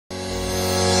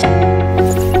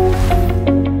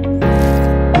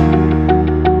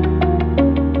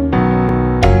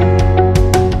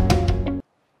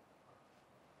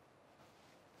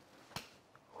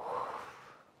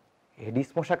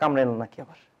মশা কামড়ালো নাকি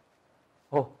আবার?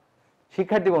 ও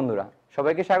শিক্ষার্থী বন্ধুরা,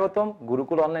 সবাইকে স্বাগতম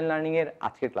গুরুকুল অনলাইন লার্নিং এর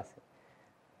আজকের ক্লাসে।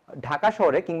 ঢাকা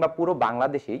শহরে কিংবা পুরো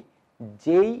বাংলাদেশেই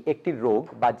যেই একটি রোগ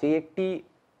বা যেই একটি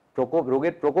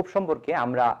রোগের প্রকোপ সম্পর্কে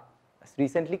আমরা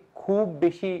রিসেন্টলি খুব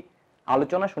বেশি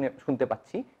আলোচনা শুনতে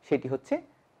পাচ্ছি, সেটি হচ্ছে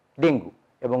ডেঙ্গু।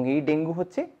 এবং এই ডেঙ্গু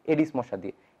হচ্ছে এডিস মশা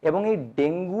দিয়ে। এবং এই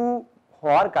ডেঙ্গু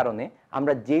হওয়ার কারণে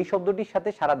আমরা যেই শব্দটির সাথে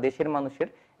সারা দেশের মানুষের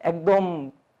একদম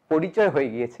পরিচয় হয়ে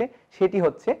গিয়েছে সেটি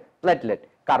হচ্ছে প্ল্যাটলেট।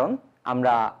 কারণ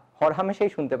আমরা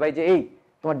হরহামেশাই শুনতে পাই যে এই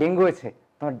তোমার ডেঙ্গু হয়েছে,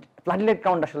 তোমার প্ল্যাটলেট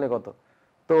কাউন্ট আসলে কত।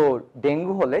 তো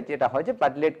ডেঙ্গু হলে যেটা হয় যে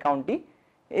প্ল্যাটলেট কাউন্টটি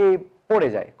এই পড়ে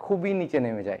যায়, খুবই নিচে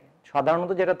নেমে যায়।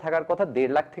 সাধারণত যেটা থাকার কথা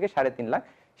 1.5 লাখ থেকে 3.5 লাখ,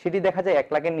 সেটি দেখা যায় 1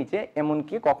 লাখের নিচে,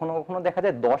 এমনকি কখনো কখনো দেখা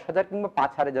যায় 10,000 কিংবা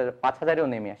 5,000-এও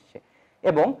নেমে আসছে।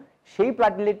 এবং সেই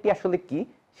প্ল্যাটলেটটি আসলে কি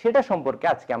সেটা সম্পর্কে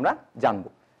আজকে আমরা জানবো।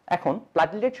 এখন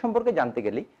প্ল্যাটলেট সম্পর্কে জানতে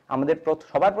গেলেই আমাদের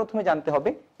সবার প্রথমে জানতে হবে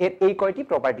এর এই কয়টি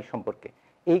প্রপার্টি সম্পর্কে।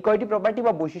 এই কয়টি প্রপার্টি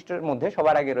বা বৈশিষ্ট্যের মধ্যে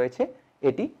সবার আগে রয়েছে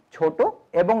এটি ছোট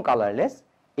এবং কালারলেস,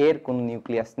 এর কোনো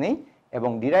নিউক্লিয়াস নেই এবং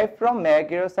ডিরাইভ ফ্রম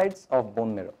মেগাক্যারিওসাইটস অফ বোন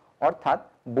মেরো, অর্থাৎ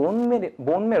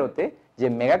বোন মেরোতে যে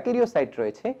মেগাক্যারিওসাইট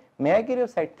রয়েছে,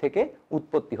 মেগাক্যারিওসাইট থেকে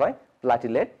উৎপত্তি হয়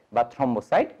প্লাটিলেট বা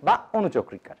থ্রম্বোসাইট বা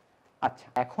অনুচক্রিকার। আচ্ছা,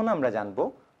 এখন আমরা জানবো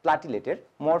প্লাটিলেটের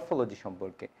মরফোলজি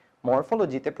সম্পর্কে।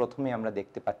 মরফোলজিতে প্রথমে আমরা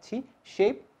দেখতে পাচ্ছি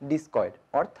শেপ ডিস্কয়েড,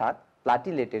 অর্থাৎ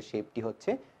প্লাটিলেটের শেপটি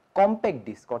হচ্ছে কম্প্যাক্ট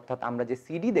ডিস্ক, অর্থাৎ আমরা যে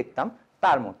সিডি দেখতাম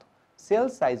তার মতো। সেল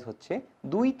সাইজ হচ্ছে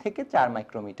 2 থেকে 4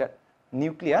 মাইক্রোমিটার।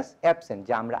 নিউক্লিয়াস অ্যাবসেন্ট,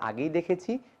 যা আমরা আগেই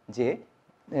দেখেছি যে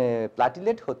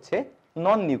প্লাটিলেট হচ্ছে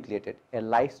নন নিউক্লিয়েটেড। এর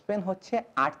লাইফ স্প্যান হচ্ছে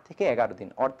 8 থেকে 11 দিন,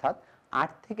 অর্থাৎ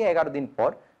 8 থেকে 11 দিন পর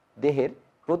দেহের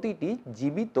প্রতিটি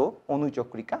জীবিত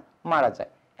অনুচক্রিকা মারা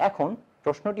যায়। এখন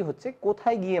প্রশ্নটি হচ্ছে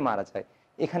কোথায় গিয়ে মারা যায়?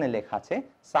 এখানে লেখা আছে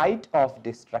সাইট অফ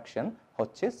ডিস্ট্রাকশন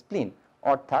হচ্ছে স্প্লিন,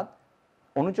 অর্থাৎ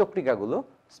অনুচক্রিকাগুলো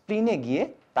স্প্লিনে গিয়ে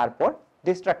তারপর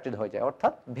ডিস্ট্রাক্টেড হয়ে যায়,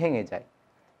 অর্থাৎ ভেঙে যায়।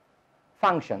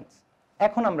 ফাংশনস,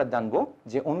 এখন আমরা জানবো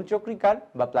যে অনুচক্রিকার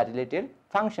বা প্লাটিলেটের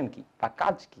ফাংশন কি বা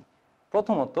কাজ কি।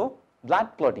 প্রথমত ব্লাড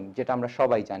ক্লটিং, যেটা আমরা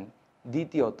সবাই জানি।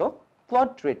 দ্বিতীয়ত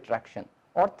ক্লট রিট্রাকশন,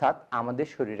 অর্থাৎ আমাদের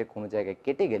শরীরে কোনো জায়গায়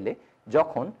কেটে গেলে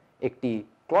যখন একটি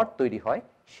ক্লট তৈরি হয়,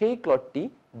 সেই ক্লটটি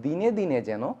দিনে দিনে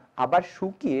যেন আবার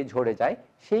শুকিয়ে ঝরে যায়,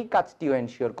 সেই কাজটিও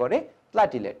এনশিওর করে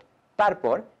প্লাটিলেট।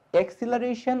 তারপর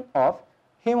acceleration of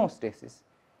haemostasis.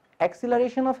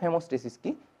 Acceleration of haemostasis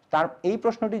কি, তার এই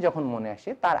প্রশ্নটি যখন মনে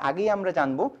আসে তার আগেই আমরা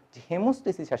জানবো যে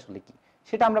হেমোস্টেসিস আসলে কি,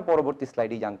 সেটা আমরা পরবর্তী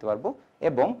স্লাইডেই জানতে পারবো।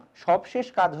 এবং সবশেষ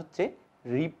কাজ হচ্ছে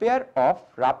repair of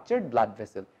ruptured blood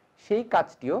vessel, সেই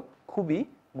কাজটিও খুবই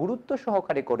গুরুত্ব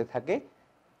সহকারে করে থাকে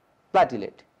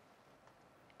প্লাটিলেট।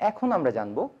 এখন আমরা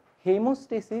জানবো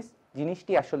হেমোস্টেসিস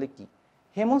জিনিসটি আসলে কি।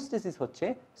 হেমোস্টেসিস হচ্ছে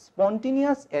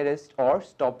spontaneous arrest or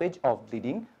stoppage of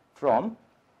bleeding from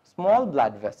small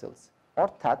blood vessels,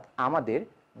 অর্থাৎ আমাদের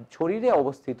শরীরে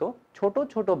অবস্থিত ছোট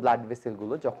ছোট ব্লাড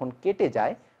ভেসেলগুলো যখন কেটে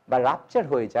যায় বা রাপচার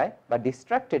হয়ে যায় বা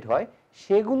ডিস্ট্রাক্টেড হয়,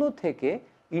 সেগুলো থেকে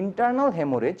ইন্টারনাল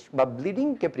হেমোরেজ বা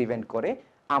ব্লিডিংকে প্রিভেন্ট করে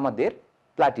আমাদের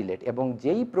প্লাটিলেট, এবং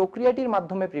যেই প্রক্রিয়াটির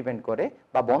মাধ্যমে প্রিভেন্ট করে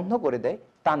বা বন্ধ করে দেয়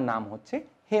তার নাম হচ্ছে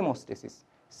হেমোস্টেসিস।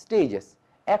 স্টেজেস,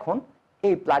 এখন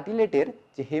এই প্লাটিলেটের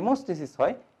যে হেমোস্টেসিস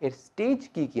হয় এর স্টেজ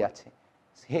কি কি আছে?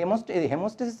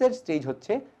 হেমোস্টেসিসের স্টেজ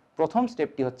হচ্ছে, প্রথম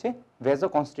স্টেপটি হচ্ছে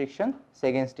ভেজোকনস্ট্রিকশন,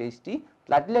 সেকেন্ড স্টেজটি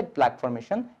প্লাটিলেট প্লাক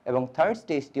ফর্মেশন এবং থার্ড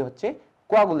স্টেজটি হচ্ছে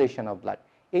কোয়াগুলেশন অফ ব্লাড।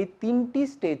 এই 3টি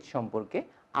স্টেজ সম্পর্কে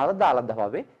আলাদা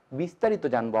আলাদাভাবে বিস্তারিত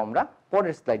জানবো আমরা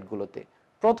পরের স্লাইডগুলোতে।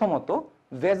 প্রথমত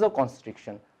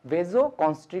ভেজোকনস্ট্রিকশন।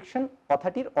 ভেজোকনস্ট্রিকশন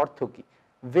কথাটির অর্থ কি?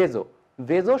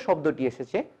 ভেজো শব্দটি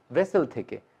এসেছে ভেসেল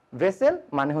থেকে। ভেসেল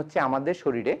মানে হচ্ছে আমাদের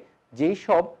শরীরে যেই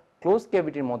সব ক্লোজ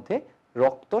ক্যাভিটির মধ্যে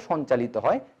রক্ত সঞ্চালিত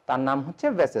হয় তার নাম হচ্ছে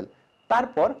ভেসেল।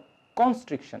 তারপর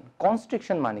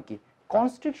কনস্ট্রিকশন মানে কি?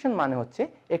 কনস্ট্রিকশন মানে হচ্ছে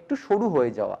একটু সরু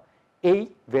হয়ে যাওয়া। এই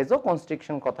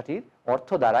ভেজোকনস্ট্রিকশন কথাটির অর্থ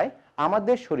দাঁড়ায়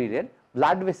আমাদের শরীরের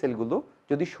ব্লাড ভেসেলগুলো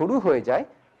যদি সরু হয়ে যায়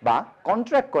বা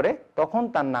কন্ট্রাক্ট করে তখন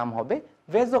তার নাম হবে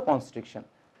ভেজোকনস্ট্রিকশন।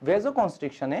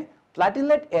 ভেজোকনস্ট্রিকশনে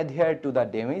platelet adhere to the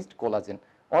damaged collagen,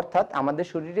 অর্থাৎ আমাদের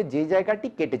শরীরে যে জায়গাটি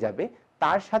কেটে যাবে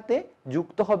তার সাথে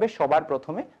যুক্ত হবে সবার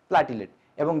প্রথমে প্লাটিলেট।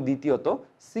 এবং দ্বিতীয়ত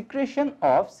secretion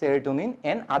of serotonin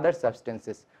and other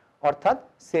substances, অর্থাৎ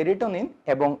সেরোটোনিন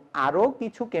এবং আরও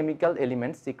কিছু কেমিক্যাল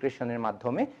এলিমেন্ট সিক্রেশনের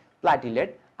মাধ্যমে প্লাটিলেট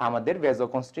আমাদের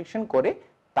ভেজোকনস্ট্রিকশন করে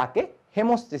তাকে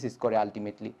হেমোস্টেসিস করে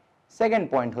আলটিমেটলি। সেকেন্ড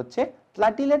পয়েন্ট হচ্ছে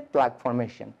প্লাটিলেট প্লাক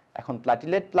ফর্মেশন। এখন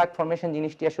প্লাটিলেট প্লাক ফর্মেশন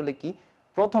জিনিসটি আসলে কি?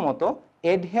 প্রথমত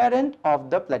adherent of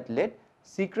the platelet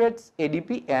secrets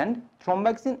ADP and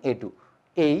থ্রম্বাক্সিন A2।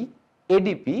 এই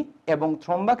এডিপি এবং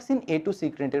থ্রম্বাক্সিন A2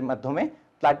 সিক্রেটের মাধ্যমে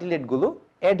প্লাটিলেটগুলো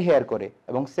অ্যাডহেয়ার করে।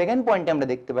 এবং সেকেন্ড পয়েন্টে আমরা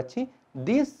দেখতে পাচ্ছি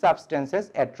this substances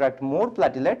attract more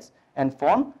প্লাটিলেটস and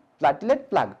form platelet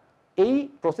plug. এই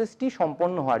প্রসেসটি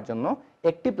সম্পন্ন হওয়ার জন্য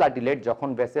একটি প্লাটিলেট যখন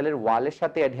ভেসেলের ওয়ালের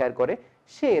সাথে অ্যাডহেয়ার করে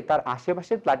সে তার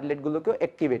আশেপাশের প্লাটিলেটগুলোকেও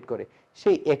অ্যাক্টিভেট করে।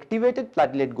 সেই অ্যাক্টিভেটেড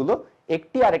প্লাটিলেটগুলো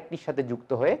একটি আরেকটির সাথে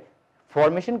যুক্ত হয়ে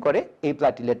ফর্মেশন করে এই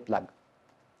প্লাটিলেট প্লাগ।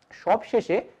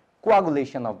 সবশেষে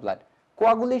coagulation of blood.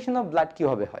 Coagulation of blood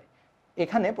কিভাবে হয়?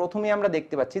 এখানে প্রথমে আমরা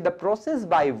দেখতে পাচ্ছি the process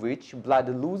by which blood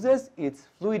loses it's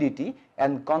fluidity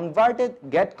and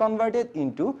get converted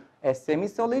into a semi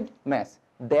solid mass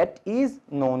that is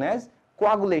known as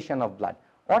coagulation of blood.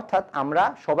 অর্থাৎ আমরা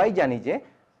সবাই জানি যে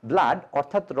ব্লাড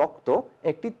অর্থাৎ রক্ত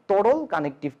একটি তরল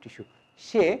কানেকটিভ টিস্যু।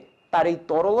 সে তার এই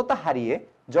তরলতা হারিয়ে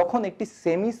যখন একটি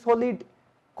সেমি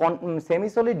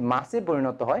সলিড মাসে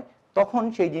পরিণত হয় তখন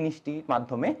সেই জিনিসটির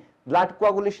মাধ্যমে ব্লাড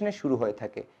কোয়াগুলেশনের শুরু হয়ে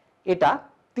থাকে। এটা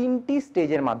তিনটি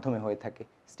স্টেজের মাধ্যমে হয়ে থাকে।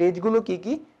 স্টেজগুলো কি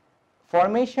কি?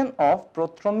 Formation of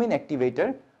prothrombin activator,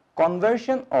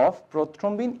 conversion of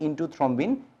prothrombin into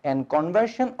thrombin and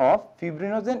conversion of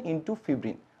fibrinogen into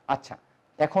fibrin. আচ্ছা,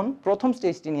 এখন প্রথম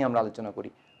স্টেজটি নিয়ে আমরা আলোচনা করি।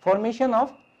 Formation of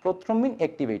prothrombin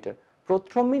activator.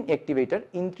 Prothrombin activator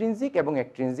intrinsic এবং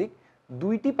এক্সট্রিনজিক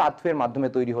দুইটি পাথওয়ের মাধ্যমে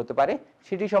তৈরি হতে পারে,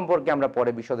 সেটি সম্পর্কে আমরা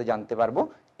পরে বিশদে জানতে পারবো।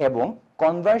 এবং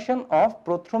conversion of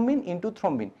prothrombin into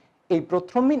thrombin. এই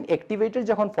প্রোথ্রম্বিন অ্যাক্টিভেটর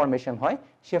যখন ফরমেশন হয়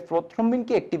সে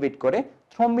প্রোথ্রম্বিনকে অ্যাক্টিভেট করে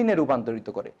থ্রম্বিনে রূপান্তরিত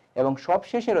করে। এবং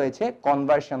সবশেষে রয়েছে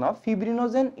conversion of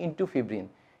fibrinogen into fibrin.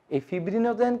 এই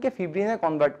ফিব্রিনোজেনকে ফিব্রিনে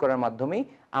কনভার্ট করার মাধ্যমেই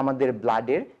আমাদের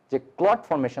ব্লাডের যে ক্লট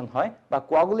ফরমেশন হয় বা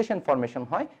কোয়াগুলেশন ফরমেশন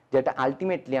হয়, যেটা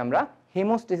আলটিমেটলি আমরা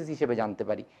হেমোস্টেসিস হিসেবে জানতে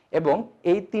পারি। এবং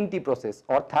এই তিনটি প্রসেস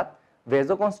অর্থাৎ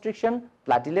ভেজোকনস্ট্রিকশন,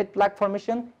 প্লাটিলেট প্লাগ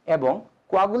ফরমেশন এবং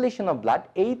কোয়াগুলেশন অফ ব্লাড,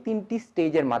 এই তিনটি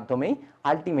স্টেজের মাধ্যমেই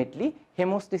আলটিমেটলি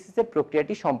হেমোস্টেসিসের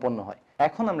প্রক্রিয়াটি সম্পন্ন হয়।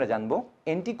 এখন আমরা জানবো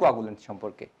অ্যান্টিকোয়াগুলেন্টস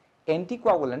সম্পর্কে।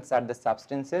 Anticoagulants are the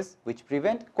substances which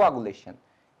prevent coagulation.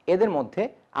 এদের মধ্যে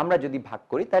আমরা যদি ভাগ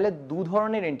করি তাহলে দু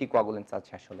ধরনের অ্যান্টিকোয়াগুলেন্টস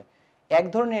আছে। আসলে এক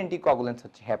ধরনের অ্যান্টিকোয়াগুলেন্টস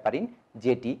হচ্ছে হেপারিন,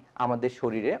 যেটি আমাদের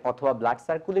শরীরে অথবা ব্লাড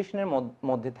সার্কুলেশনের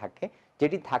মধ্যে থাকে,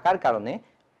 যেটি থাকার কারণে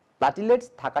প্লাটিলেটস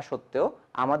থাকা সত্ত্বেও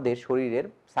আমাদের শরীরের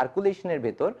সার্কুলেশনের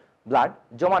ভেতর ব্লাড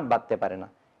জমাট বাঁধতে পারে না।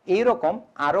 এইরকম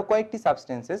আরো কয়েকটি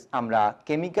সাবস্টেন্সেস আমরা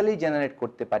কেমিক্যালি জেনারেট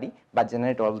করতে পারি বা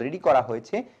জেনারেট অলরেডি করা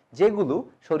হয়েছে, যেগুলো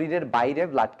শরীরের বাইরে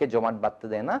ব্লাডকে জমাট বাঁধতে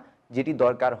দেয় না, যেটি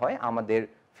দরকার হয় আমাদের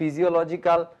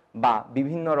ফিজিওলজিক্যাল বা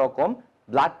বিভিন্ন রকম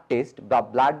ব্লাড টেস্ট বা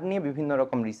ব্লাড নিয়ে বিভিন্ন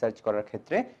রকম রিসার্চ করার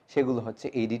ক্ষেত্রে। সেগুলো হচ্ছে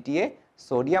এডিটিএ,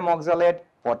 sodium oxalate,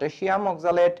 potassium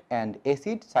oxalate and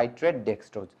acid citrate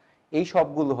dextrose. এই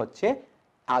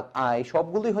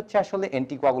সবগুলোই হচ্ছে আসলে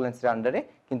অ্যান্টিকোয়াগুলেন্টসের আন্ডারে,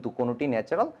 কিন্তু কোনোটি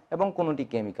ন্যাচারাল এবং কোনোটি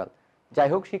কেমিক্যাল। যাই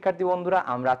হোক শিক্ষার্থী বন্ধুরা,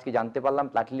 আমরা আজকে জানতে পারলাম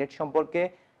প্লাটিলেট সম্পর্কে।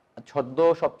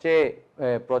 সবচেয়ে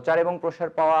প্রচার এবং প্রসার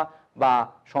পাওয়া বা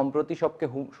সম্প্রতি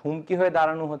সবচেয়ে হুমকি হয়ে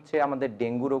দাঁড়ানো হচ্ছে আমাদের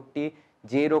ডেঙ্গু রোগটি,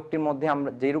 যে রোগটির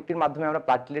মাধ্যমে আমরা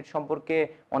প্লাটিলেট সম্পর্কে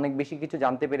অনেক বেশি কিছু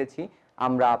জানতে পেরেছি।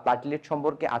 আমরা প্লাটিলেট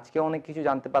সম্পর্কে আজকে অনেক কিছু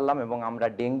জানতে পারলাম এবং আমরা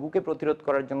ডেঙ্গুকে প্রতিরোধ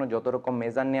করার জন্য যত রকম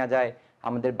মেজার নেওয়া যায়,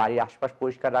 আমাদের বাড়ির আশপাশ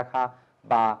পরিষ্কার রাখা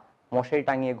বা মশারি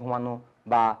টাঙিয়ে ঘুমানো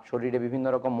বা শরীরে বিভিন্ন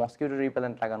রকম মসকিউটো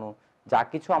রিপেলেন্ট লাগানো, যা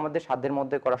কিছু আমাদের সাধ্যের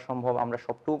মধ্যে করা সম্ভব আমরা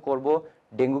সবটুকু করব,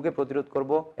 ডেঙ্গুকে প্রতিরোধ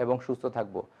করব এবং সুস্থ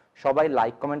থাকব। সবাই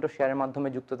লাইক, কমেন্ট ও শেয়ারের মাধ্যমে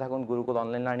যুক্ত থাকুন গুরুকুল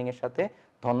অনলাইন লার্নিং এর সাথে।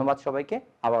 ধন্যবাদ সবাইকে,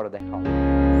 আবারও দেখা হবে।